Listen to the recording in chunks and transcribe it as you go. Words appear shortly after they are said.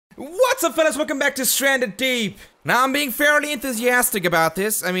What's up, fellas? Welcome back to Stranded Deep. Now, I'm being fairly enthusiastic about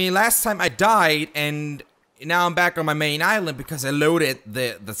this. I mean, last time I died, and now I'm back on my main island because I loaded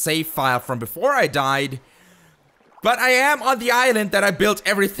the save file from before I died. But I am on the island that I built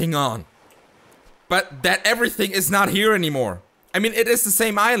everything on. But that everything is not here anymore. I mean, it is the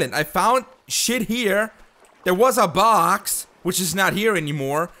same island. I found shit here. There was a box, which is not here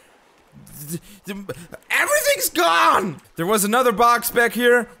anymore. Everything's gone! There was another box back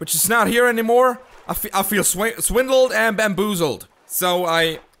here, which is not here anymore. I feel swindled and bamboozled. So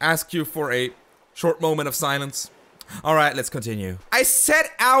I ask you for a short moment of silence. Alright, let's continue. I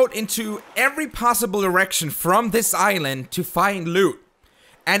set out into every possible direction from this island to find loot.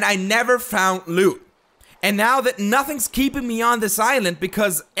 And I never found loot. And now that nothing's keeping me on this island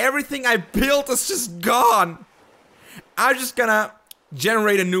because everything I built is just gone, I'm just gonna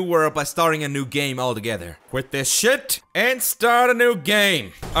generate a new world by starting a new game altogether. Quit this shit and start a new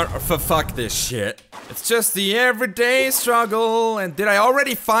game. Fuck this shit. It's just the everyday struggle. And did I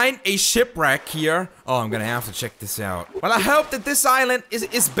already find a shipwreck here? Oh, I'm gonna have to check this out. Well, I hope that this island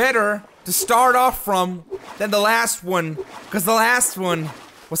is better to start off from than the last one, because the last one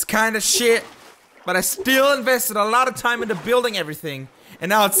was kind of shit. But I still invested a lot of time into building everything, and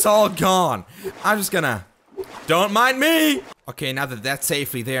now it's all gone. I'm just gonna... Don't mind me! Okay, now that that's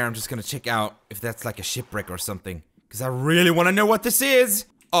safely there, I'm just gonna check out if that's like a shipwreck or something. Because I really want to know what this is.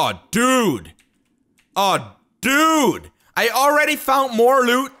 Oh, dude! Oh, dude! I already found more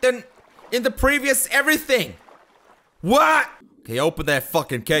loot than in the previous everything! What? Okay, open that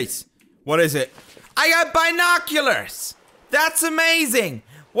fucking case. What is it? I got binoculars! That's amazing!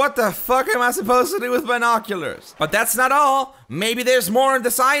 What the fuck am I supposed to do with binoculars? But that's not all. Maybe there's more on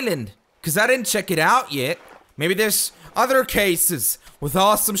this island. Because I didn't check it out yet. Maybe there's other cases with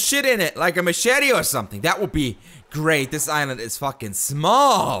awesome shit in it, like a machete or something. That would be great. This island is fucking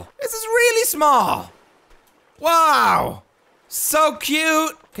small. This is really small. Wow. So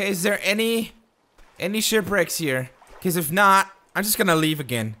cute. Okay, is there any shipwrecks here? Because if not, I'm just gonna leave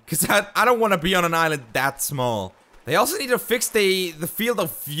again. Because I don't want to be on an island that small. They also need to fix the field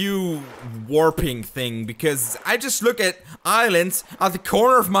of view warping thing, because I just look at islands at the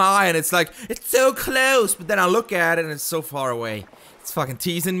corner of my eye and it's like, it's so close, but then I look at it and it's so far away. It's fucking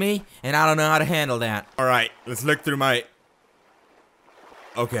teasing me, and I don't know how to handle that. Alright, let's look through my...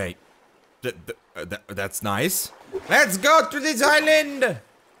 Okay. That's nice. Let's go to this island!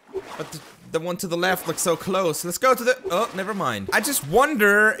 But the one to the left looks so close. Let's go to the... Oh, never mind. I just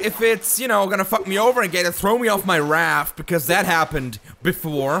wonder if it's, you know, gonna fuck me over again and throw me off my raft, because that happened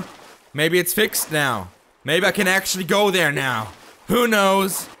before. Maybe it's fixed now. Maybe I can actually go there now. Who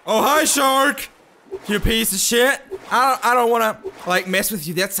knows? Oh, hi, shark! You piece of shit. I don't wanna, like, mess with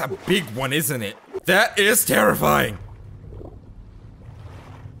you. That's a big one, isn't it? That is terrifying.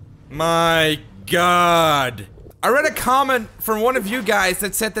 My God. I read a comment from one of you guys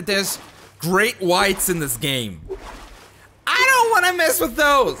that said that there's great whites in this game. I don't want to mess with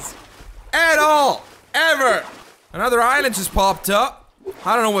those at all, ever. Another island just popped up.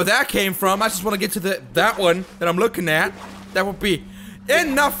 I don't know where that came from. I just want to get to that one that I'm looking at. That would be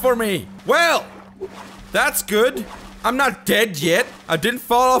enough for me. Well, that's good. I'm not dead yet. I didn't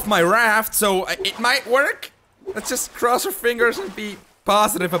fall off my raft, so it might work. Let's just cross our fingers and be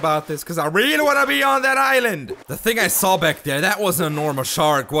positive about this, because I really want to be on that island. The thing I saw back there, that wasn't a normal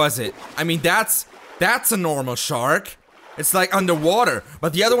shark, was it? I mean, that's a normal shark. It's like underwater,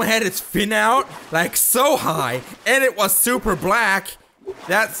 but the other one had its fin out, like so high, and it was super black.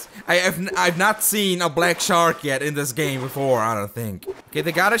 I've not seen a black shark yet in this game before, I don't think. Okay,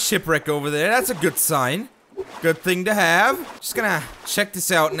 they got a shipwreck over there. That's a good sign. Good thing to have. Just gonna check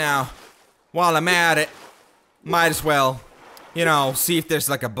this out now. While I'm at it, might as well, you know, see if there's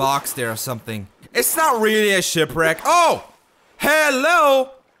like a box there or something. It's not really a shipwreck. Oh!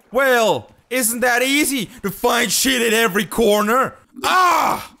 Hello! Well, isn't that easy to find shit at every corner?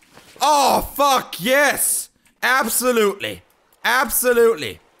 Ah! Oh, fuck, yes! Absolutely.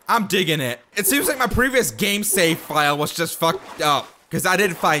 Absolutely. I'm digging it. It seems like my previous game save file was just fucked up, because I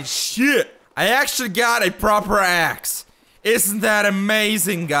didn't find shit. I actually got a proper axe. Isn't that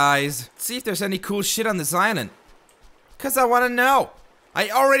amazing, guys? Let's see if there's any cool shit on this island. Because I want to know.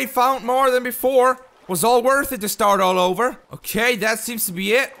 I already found more than before. Was all worth it to start all over. Okay, that seems to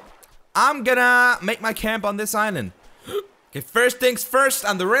be it. I'm gonna make my camp on this island. Okay, first things first,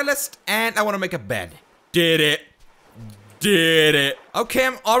 I'm the realist, and I want to make a bed. Did it. Did it. Okay,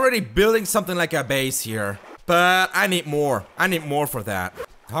 I'm already building something like a base here. But I need more. I need more for that.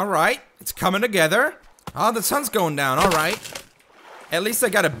 Alright, it's coming together. Oh, the sun's going down, alright. At least I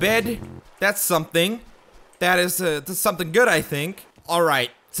got a bed. That's something. That is something good, I think. Alright,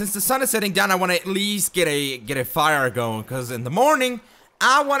 Since the sun is setting down, I want to at least get a fire going. Because in the morning,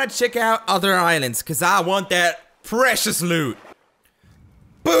 I want to check out other islands. Because I want that precious loot.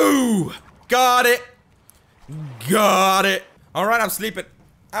 Boo! Got it. Got it. Alright, I'm sleeping.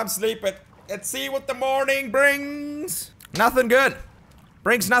 I'm sleeping. Let's see what the morning brings. Nothing good.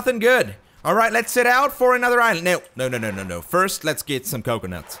 Brings nothing good. Alright, let's set out for another island. No. First, let's get some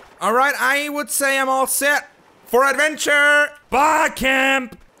coconuts. Alright, I would say I'm all set for adventure. Bye,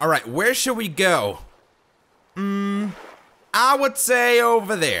 camp. Alright, where should we go? I would say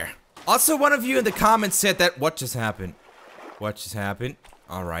over there. Also, one of you in the comments said that... What just happened? What just happened?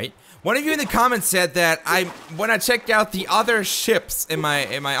 Alright. One of you in the comments said that when I checked out the other ships in my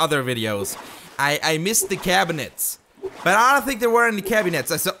other videos, I missed the cabinets. But I don't think there were any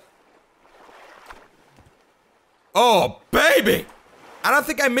cabinets. I saw... Oh, baby! I don't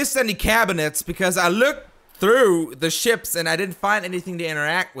think I missed any cabinets because I looked through the ships and I didn't find anything to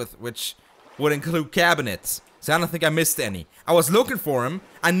interact with, which would include cabinets. So I don't think I missed any. I was looking for them.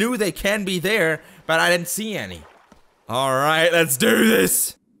 I knew they can be there, but I didn't see any. Alright, let's do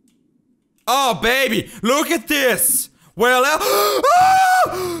this! Oh, baby! Look at this! Well,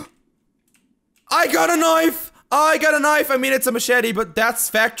 I got a knife! I got a knife! I mean, it's a machete, but that's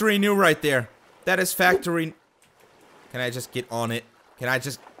factory new right there. That is factory... Can I just get on it? Can I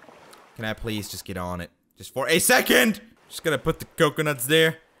please just get on it? Just for a second! Just gonna put the coconuts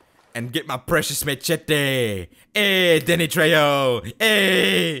there. And get my precious machete. Hey, Danny Trejo.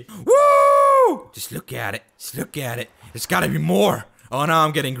 Hey! Woo! Just look at it. Just look at it. There's gotta be more. Oh, now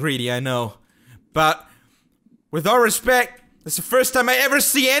I'm getting greedy, I know. But, with all respect, it's the first time I ever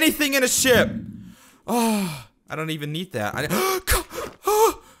see anything in a ship. Oh, I don't even need that.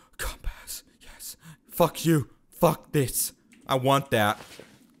 Compass. Yes. Fuck you. Fuck this. I want that.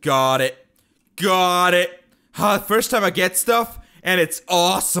 Got it. Got it. First time I get stuff, and it's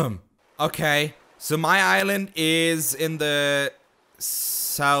awesome. Okay, so my island is in the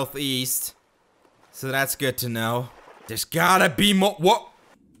southeast. So that's good to know. There's gotta be more. What?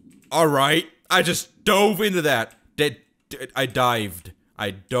 Alright. I just dove into that. I dived.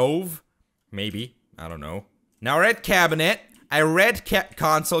 I dove? Maybe. I don't know. Now red cabinet. I read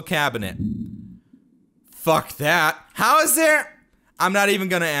console cabinet. Fuck that. How is there? I'm not even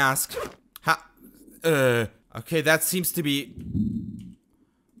gonna ask. How? Okay, that seems to be...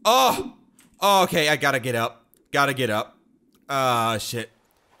 Oh! Oh, okay, I gotta get up. Gotta get up. Shit.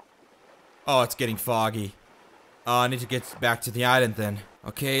 Oh, it's getting foggy. I need to get back to the island then.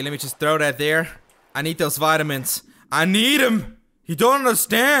 Okay, let me just throw that there. I need those vitamins. I need them! You don't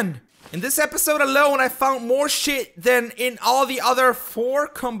understand! In this episode alone, I found more shit than in all the other 4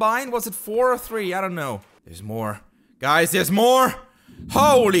 combined. Was it 4 or 3? I don't know. There's more. Guys, there's more!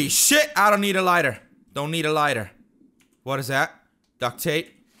 Holy shit! I don't need a lighter. Don't need a lighter. What is that? Duct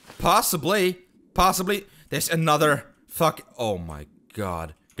tape? Possibly. Possibly. There's another fuck. Oh my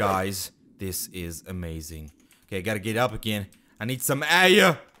god. Guys, this is amazing. Okay, gotta get up again. I need some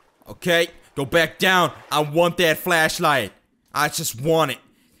air. Okay, go back down. I want that flashlight. I just want it.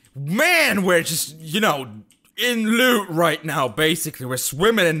 Man, we're just, you know, in loot right now, basically. We're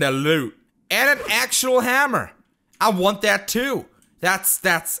swimming in the loot. And an actual hammer. I want that too.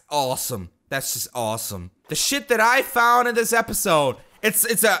 That's awesome. That's just awesome. The shit that I found in this episode,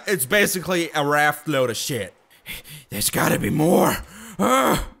 it's basically a raft load of shit. There's gotta be more.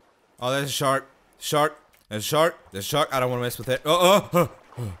 Oh, there's a shark. Shark. There's a shark. There's a shark. I don't want to mess with it.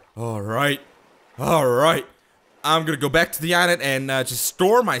 Alright. Alright. I'm gonna go back to the island and just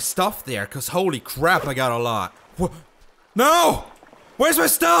store my stuff there, cause holy crap, I got a lot. No! Where's my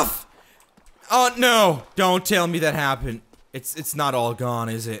stuff? Oh no! Don't tell me that happened. It's not all gone,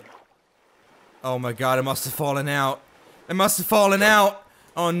 is it? Oh my god, it must have fallen out. It must have fallen out.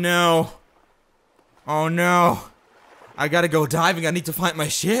 Oh no. Oh no. I gotta go diving. I need to find my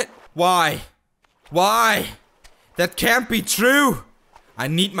shit. Why? Why? That can't be true. I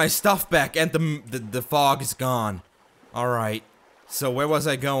need my stuff back and the fog is gone. Alright. So where was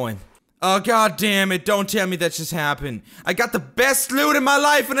I going? Oh god damn it, don't tell me that just happened. I got the best loot in my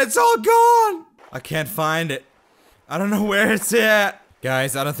life and it's all gone! I can't find it. I don't know where it's at.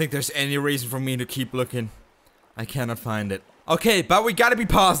 Guys, I don't think there's any reason for me to keep looking. I cannot find it. Okay, but we gotta be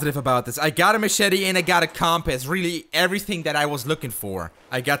positive about this. I got a machete and I got a compass. Really, everything that I was looking for.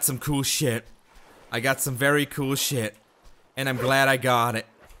 I got some cool shit. I got some very cool shit. And I'm glad I got it.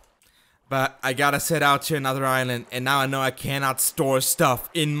 But I gotta set out to another island. And now I know I cannot store stuff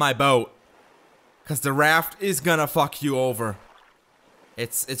in my boat. Cause the raft is gonna fuck you over.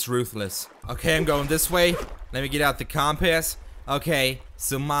 It's ruthless. Okay, I'm going this way. Let me get out the compass. Okay,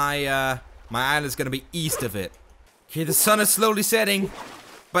 so my island's gonna be east of it. Okay, the sun is slowly setting.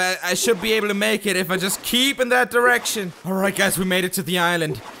 but I should be able to make it if I just keep in that direction. Alright guys, we made it to the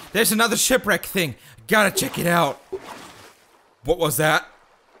island. There's another shipwreck thing. Gotta check it out. What was that?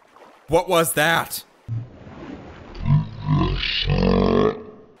 What was that?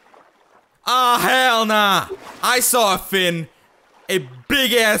 Ah, hell nah! I saw a fin. A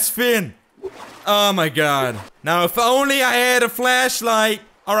big ass fin. Oh my god. Now if only I had a flashlight.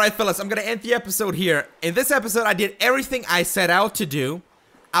 Alright fellas, I'm gonna end the episode here. In this episode I did everything I set out to do.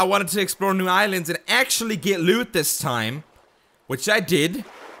 I wanted to explore new islands and actually get loot this time. Which I did.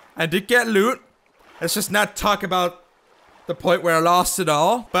 I did get loot. Let's just not talk about the point where I lost it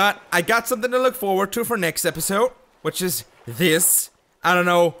all. But I got something to look forward to for next episode. Which is this. I don't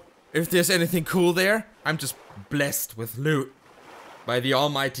know if there's anything cool there. I'm just blessed with loot. By the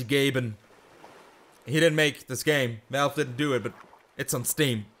almighty Gaben. He didn't make this game. Valve didn't do it, but it's on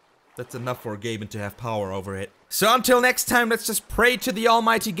Steam. That's enough for Gaben to have power over it. So until next time, let's just pray to the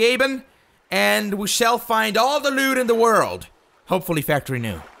almighty Gaben. And we shall find all the loot in the world. Hopefully factory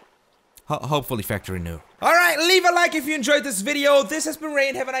new. Hopefully factory new. Alright, leave a like if you enjoyed this video. This has been Ray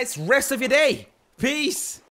and have a nice rest of your day. Peace.